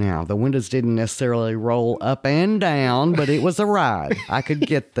car. Now, the windows didn't necessarily roll up and down, but it was a ride. I could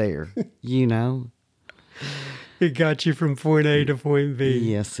get there, you know. It got you from point A to point B.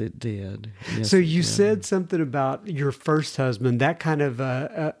 Yes, it did. Yes, so you said something about your first husband. That kind of,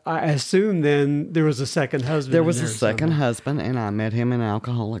 I assume then there was a second husband. There was a second husband, and I met him in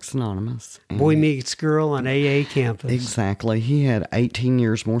Alcoholics Anonymous. Boy meets girl on AA campus. Exactly. He had 18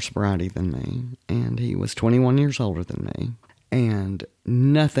 years more sobriety than me, and he was 21 years older than me, and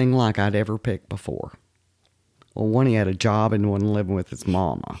nothing like I'd ever picked before. Well, one, he had a job and wasn't living with his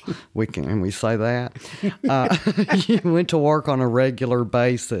mama. Can we say that? He went to work on a regular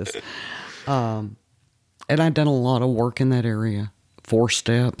basis. And I'd done a lot of work in that area. 4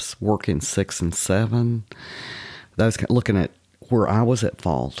 steps, working 6 and 7. Those looking at where I was at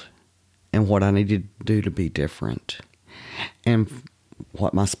fault and what I needed to do to be different. And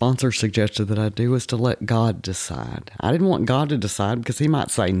what my sponsor suggested that I do was to let God decide. I didn't want God to decide because he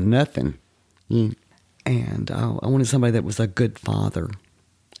might say nothing. And I wanted somebody that was a good father,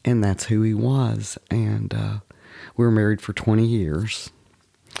 and that's who he was. And we were married for 20 years,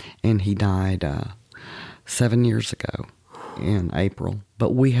 and he died 7 years ago in April.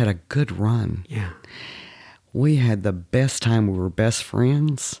 But we had a good run. Yeah. We had the best time. We were best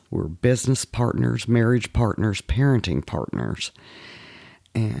friends. We were business partners, marriage partners, parenting partners.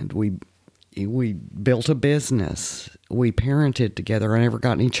 And we built a business. We parented together. I never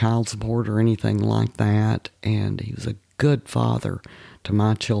got any child support or anything like that. And he was a good father to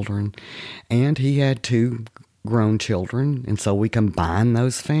my children. And he had 2 grown children. And so we combined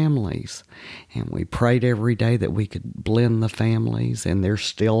those families. And we prayed every day that we could blend the families. And they're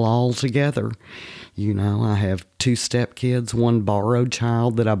still all together. You know, I have 2 stepkids, 1 borrowed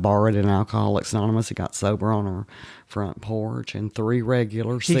child that I borrowed in Alcoholics Anonymous. He got sober on our front porch, and 3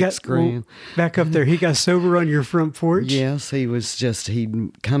 regular, 6 grand. Back up there, he got sober on your front porch? Yes,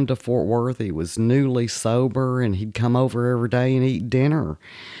 he'd come to Fort Worth. He was newly sober, and he'd come over every day and eat dinner.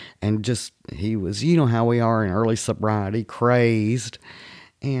 And he was, you know how we are in early sobriety, crazed.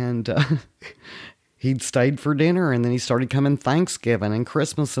 And he'd stayed for dinner, and then he started coming Thanksgiving and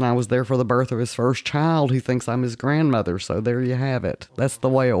Christmas, and I was there for the birth of his first child who thinks I'm his grandmother. So there you have it. That's the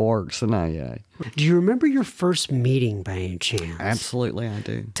way it works in AA. Do you remember your first meeting by any chance? Absolutely, I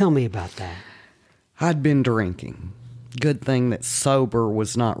do. Tell me about that. I'd been drinking. Good thing that sober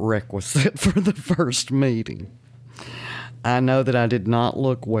was not requisite for the first meeting. I know that I did not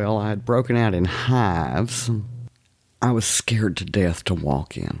look well. I had broken out in hives. I was scared to death to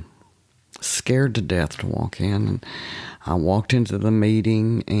walk in. And I walked into the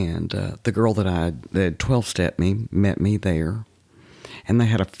meeting, and the girl that had 12-stepped me met me there. And they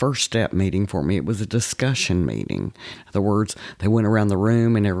had a first step meeting for me. It was a discussion meeting. In other words, they went around the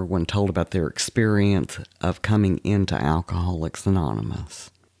room and everyone told about their experience of coming into Alcoholics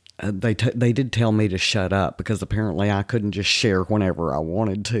Anonymous. They did tell me to shut up because apparently I couldn't just share whenever I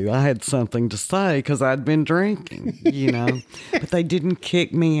wanted to. I had something to say because I'd been drinking, But they didn't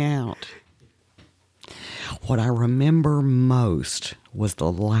kick me out. What I remember most was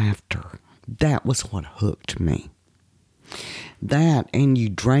the laughter. That was what hooked me. That, and you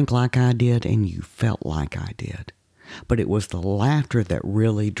drank like I did, and you felt like I did. But it was the laughter that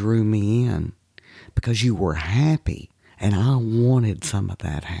really drew me in because you were happy. And I wanted some of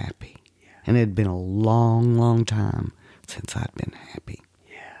that happy. Yeah. And it had been a long, long time since I'd been happy.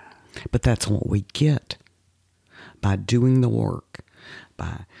 Yeah. But that's what we get by doing the work,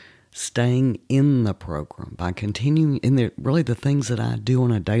 by staying in the program, by continuing in really the things that I do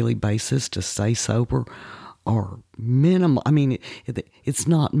on a daily basis to stay sober are minimal. I mean, it's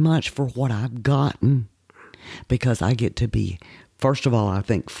not much for what I've gotten because I get to be, first of all, I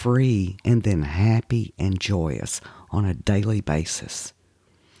think free and then happy and joyous on a daily basis.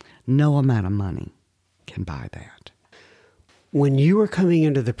 No amount of money can buy that. When you were coming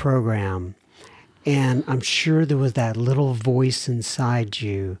into the program, and I'm sure there was that little voice inside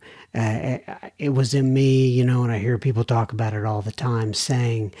you, it was in me, and I hear people talk about it all the time,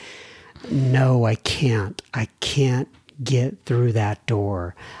 saying, no, I can't get through that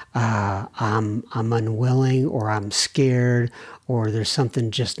door. I'm unwilling, or I'm scared, or there's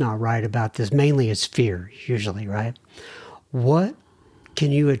something just not right about this. Mainly it's fear, usually, right? What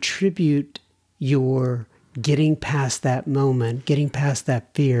can you attribute your getting past that moment, getting past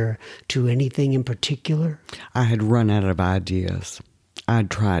that fear, to anything in particular? I had run out of ideas. I'd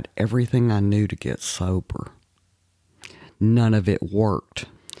tried everything I knew to get sober. None of it worked.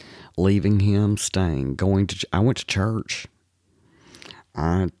 Leaving him, staying, I went to church.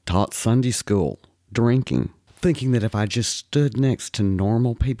 I taught Sunday school, drinking, thinking that if I just stood next to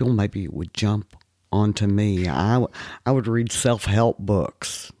normal people, maybe it would jump onto me. I would read self-help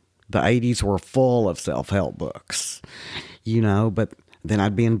books. The 80s were full of self-help books, but then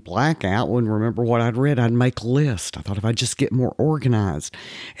I'd be in blackout, wouldn't remember what I'd read. I'd make lists. I thought if I just get more organized,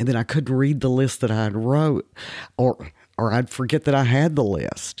 and then I couldn't read the list that I'd wrote, or I'd forget that I had the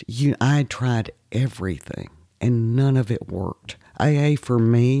list. I tried everything, and none of it worked. AA for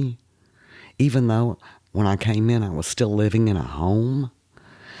me, even though when I came in, I was still living in a home,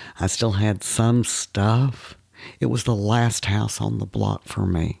 I still had some stuff. It was the last house on the block for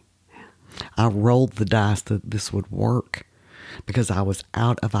me. I rolled the dice that this would work because I was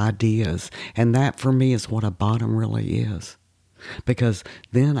out of ideas. And that for me is what a bottom really is. Because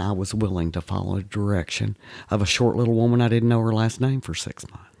then I was willing to follow the direction of a short little woman I didn't know her last name for 6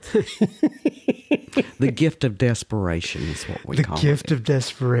 months. The gift of desperation is what we call it. The gift of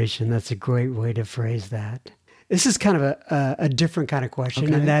desperation. That's a great way to phrase that. This is kind of a different kind of question,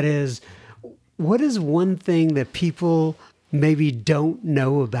 okay. And that is, what is one thing that people maybe don't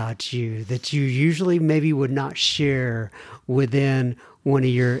know about you that you usually maybe would not share within one of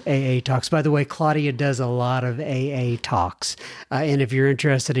your AA talks? By the way, Claudia does a lot of AA talks. And if you're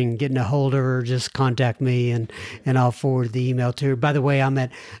interested in getting a hold of her, just contact me and I'll forward the email to her. By the way, I'm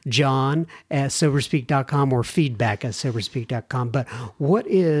at john@soberspeak.com or feedback@soberspeak.com. But what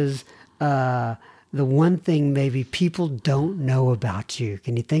is the one thing maybe people don't know about you?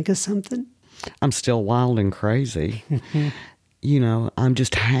 Can you think of something? I'm still wild and crazy. I'm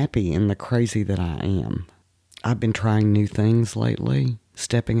just happy in the crazy that I am. I've been trying new things lately,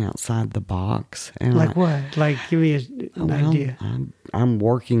 stepping outside the box. And like what? Like, give me an idea. I'm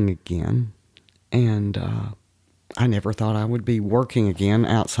working again, and I never thought I would be working again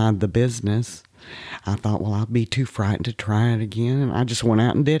outside the business. I thought, well, I'll be too frightened to try it again, and I just went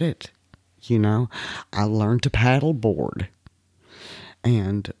out and did it. I learned to paddle board,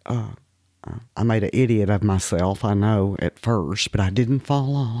 and I made an idiot of myself, I know, at first, but I didn't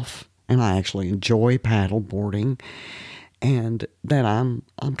fall off. And I actually enjoy paddle boarding, and that I'm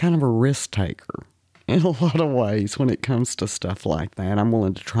kind of a risk taker in a lot of ways when it comes to stuff like that. I'm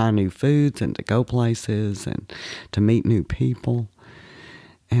willing to try new foods and to go places and to meet new people.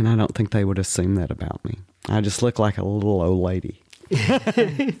 And I don't think they would assume that about me. I just look like a little old lady.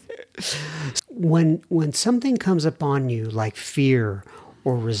 When something comes upon you like fear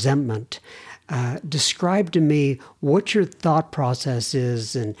or resentment, describe to me what your thought process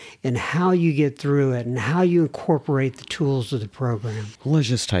is and how you get through it and how you incorporate the tools of the program. Well, let's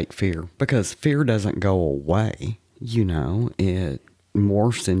just take fear, because fear doesn't go away. It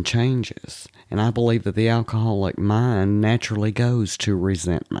morphs and changes. And I believe that the alcoholic mind naturally goes to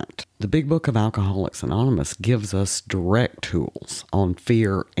resentment. The Big Book of Alcoholics Anonymous gives us direct tools on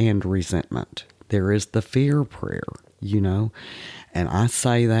fear and resentment. There is the fear prayer, and I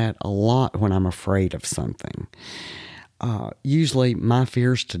say that a lot when I'm afraid of something. Usually my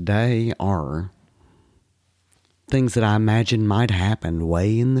fears today are things that I imagine might happen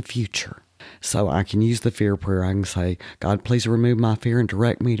way in the future. So I can use the fear prayer. I can say, God, please remove my fear and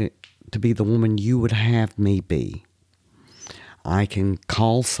direct me to be the woman you would have me be. I can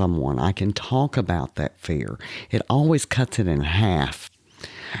call someone. I can talk about that fear. It always cuts it in half.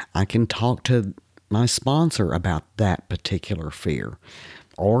 I can talk to my sponsor about that particular fear.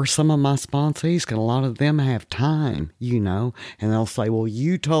 Or some of my sponsees, because a lot of them have time, and they'll say, well,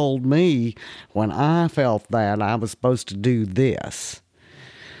 you told me when I felt that I was supposed to do this,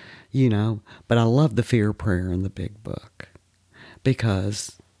 But I love the fear prayer in the Big Book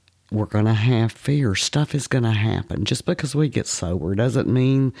because we're going to have fear. Stuff is going to happen. Just because we get sober doesn't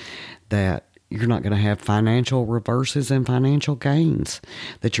mean that you're not going to have financial reverses and financial gains,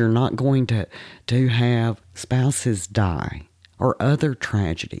 that you're not going to have spouses die or other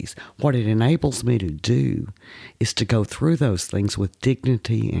tragedies. What it enables me to do is to go through those things with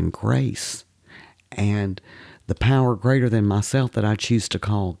dignity and grace and the power greater than myself that I choose to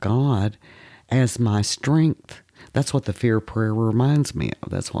call God as my strength. That's what the fear prayer reminds me of.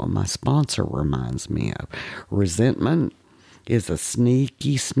 That's what my sponsor reminds me of. Resentment is a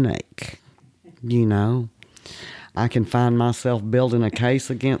sneaky snake, I can find myself building a case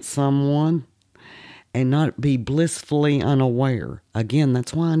against someone and not be blissfully unaware. Again,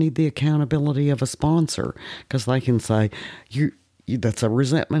 that's why I need the accountability of a sponsor, because they can say, that's a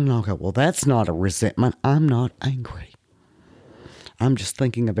resentment. And I'll go, well, that's not a resentment. I'm not angry. I'm just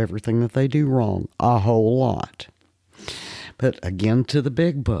thinking of everything that they do wrong, a whole lot. But again, to the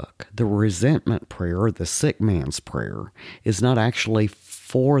Big Book, the resentment prayer, the sick man's prayer, is not actually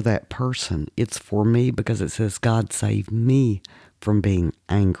for that person. It's for me because it says, God save me from being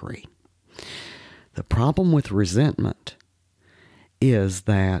angry. The problem with resentment is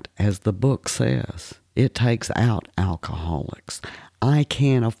that, as the book says, it takes out alcoholics. I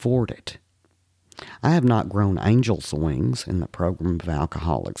can't afford it. I have not grown angel's wings in the program of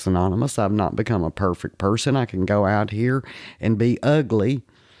Alcoholics Anonymous. I've not become a perfect person. I can go out here and be ugly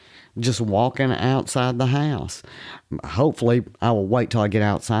just walking outside the house. Hopefully, I will wait till I get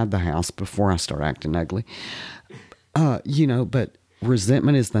outside the house before I start acting ugly. But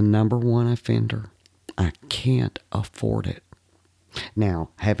resentment is the number one offender. I can't afford it. Now,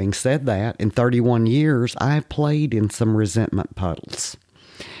 having said that, in 31 years, I've played in some resentment puddles.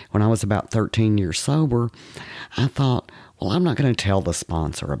 When I was about 13 years sober, I thought, well, I'm not going to tell the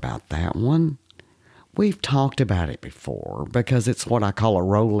sponsor about that one. We've talked about it before because it's what I call a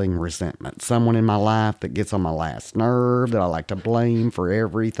rolling resentment. Someone in my life that gets on my last nerve that I like to blame for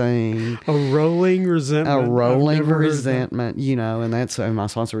everything. A rolling resentment. A rolling resentment, and my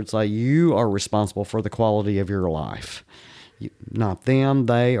sponsor would say, you are responsible for the quality of your life. Not them,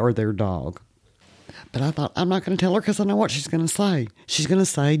 they, or their dog. But I thought, I'm not going to tell her because I know what she's going to say. She's going to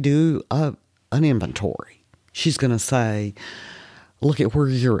say, do an inventory. She's going to say, look at where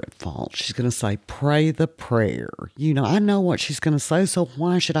you're at fault. She's going to say, pray the prayer. I know what she's going to say, so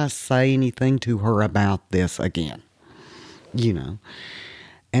why should I say anything to her about this again? And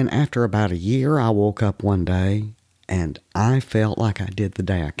after about a year, I woke up one day and I felt like I did the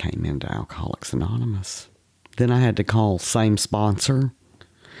day I came into Alcoholics Anonymous. Then I had to call same sponsor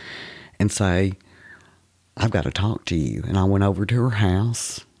and say, I've got to talk to you. And I went over to her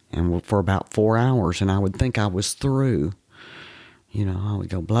house and for about 4 hours, and I would think I was through. I would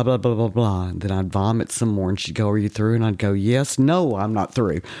go blah, blah, blah, blah, blah. And then I'd vomit some more, and she'd go, are you through? And I'd go, yes, no, I'm not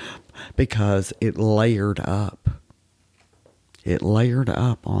through. Because it layered up. It layered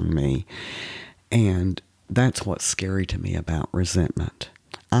up on me. And that's what's scary to me about resentment.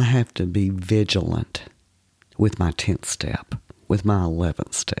 I have to be vigilant with my 10th step, with my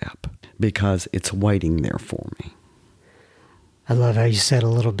 11th step, because it's waiting there for me. I love how you said a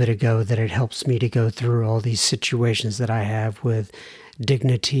little bit ago that it helps me to go through all these situations that I have with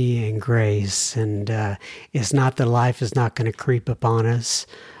dignity and grace. And it's not that life is not going to creep upon us.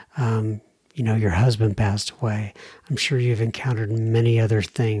 Your husband passed away. I'm sure you've encountered many other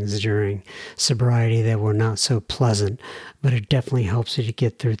things during sobriety that were not so pleasant, but it definitely helps you to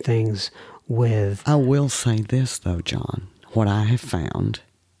get through things with. I will say this, though, John. What I have found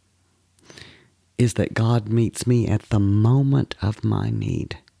is that God meets me at the moment of my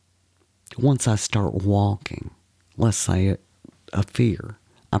need. Once I start walking, let's say a fear,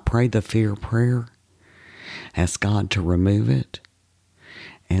 I pray the fear prayer, ask God to remove it,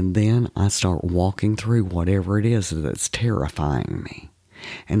 and then I start walking through whatever it is that's terrifying me.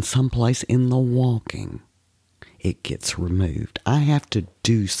 And someplace in the walking, it gets removed. I have to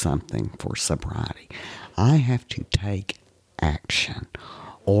do something for sobriety. I have to take action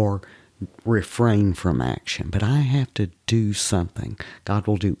or refrain from action, but I have to do something. God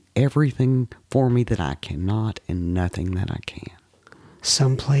will do everything for me that I cannot and nothing that I can.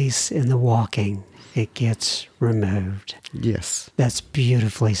 Someplace in the walking, it gets removed. Yes. That's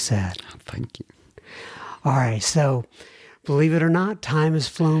beautifully said. Thank you. All right, so believe it or not, time has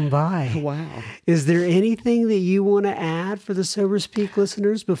flown by. Wow. Is there anything that you want to add for the Sober Speak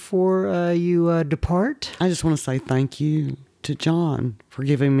listeners before you depart? I just want to say thank you to John for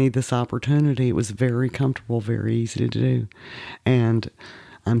giving me this opportunity. It was very comfortable, very easy to do. And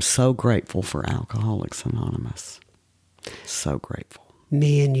I'm so grateful for Alcoholics Anonymous. So grateful.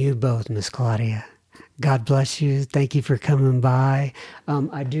 Me and you both, Miss Claudia. God bless you. Thank you for coming by.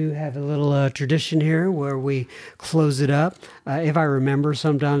 I do have a little tradition here where we close it up. If I remember,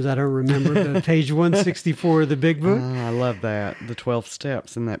 sometimes I don't remember, but page 164 of the big book. I love that. The 12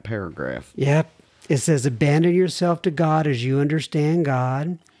 steps in that paragraph. Yep. It says, abandon yourself to God as you understand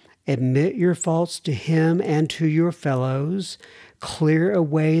God. Admit your faults to Him and to your fellows. Clear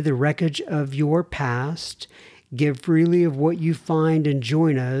away the wreckage of your past. Give freely of what you find and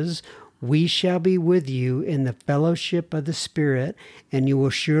join us. We shall be with you in the fellowship of the Spirit, and you will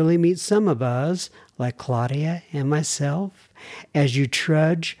surely meet some of us, like Claudia and myself, as you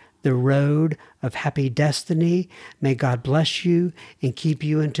trudge the road of happy destiny. May God bless you and keep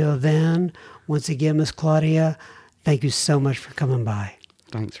you until then. Once again, Miss Claudia, thank you so much for coming by.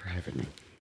 Thanks for having me.